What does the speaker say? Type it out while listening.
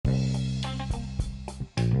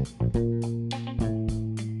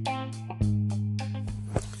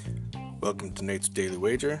Welcome to Nate's Daily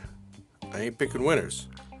Wager. I ain't picking winners,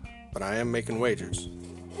 but I am making wagers.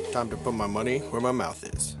 Time to put my money where my mouth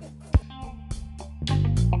is.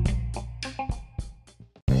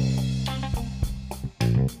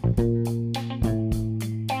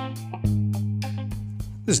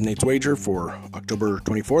 This is Nate's Wager for October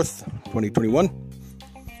 24th, 2021.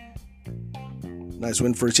 Nice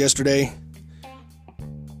win for us yesterday.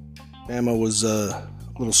 Bama was a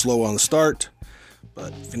little slow on the start,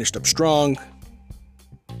 but finished up strong.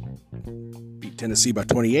 Beat Tennessee by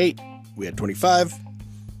 28. We had 25.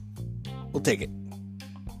 We'll take it.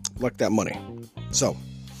 Like that money. So,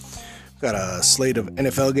 got a slate of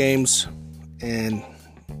NFL games, and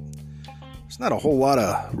there's not a whole lot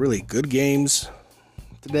of really good games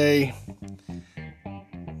today.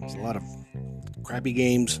 There's a lot of crappy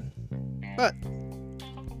games, but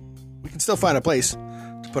we can still find a place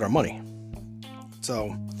to put our money.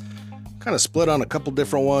 So, kind of split on a couple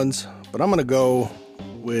different ones, but I'm going to go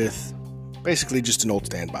with basically just an old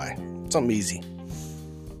standby. Something easy.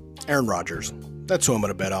 Aaron Rodgers. That's who I'm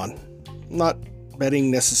going to bet on. I'm not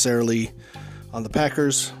betting necessarily on the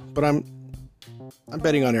Packers, but I'm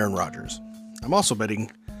betting on Aaron Rodgers. I'm also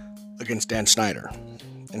betting against Dan Snyder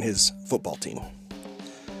and his football team.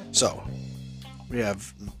 So, we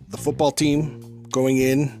have the football team going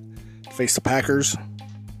in to face the Packers,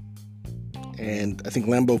 and I think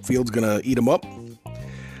Lambeau Field's going to eat them up.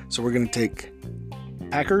 So we're going to take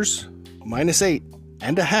Packers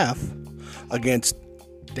 -8.5 against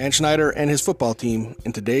Dan Snyder and his football team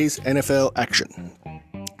in today's NFL action.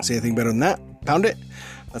 Say anything better than that? Pound it.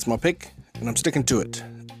 That's my pick, and I'm sticking to it.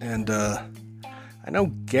 And I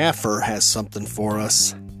know Gaffer has something for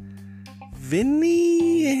us.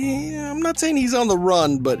 Vinny, I'm not saying he's on the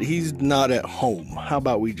run, but he's not at home. How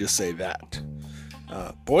about we just say that?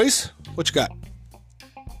 Boys, what you got?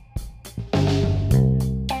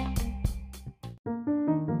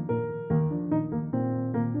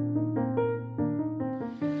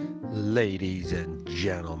 Ladies and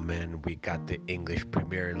gentlemen, we got the English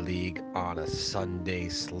Premier League on a Sunday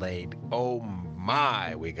slate. Oh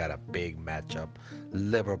my, we got a big matchup.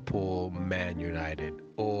 Liverpool, Man United.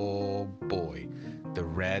 Oh boy, the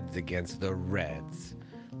Reds against the Reds.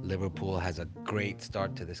 Liverpool has a great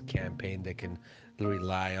start to this campaign they can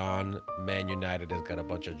rely on. Man United has got a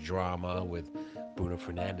bunch of drama with Bruno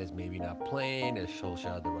Fernandes maybe not playing. Is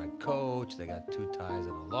Solskjaer the right coach? They got 2 ties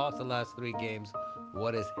and a loss the last 3 games.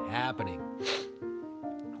 What is happening?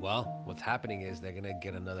 Well, what's happening is they're going to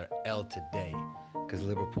get another L today because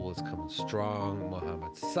Liverpool is coming strong.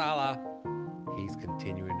 Mohamed Salah, he's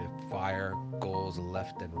continuing to fire goals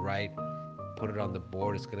left and right. Put it on the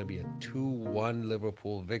board. It's going to be a 2-1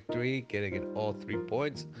 Liverpool victory. Getting it all 3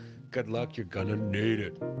 points. Good luck. You're going to need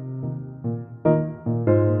it.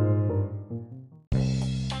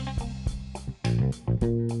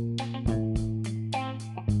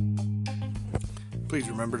 Please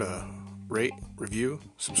remember to rate, review,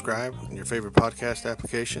 subscribe in your favorite podcast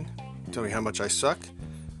application. Tell me how much I suck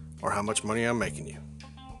or how much money I'm making you.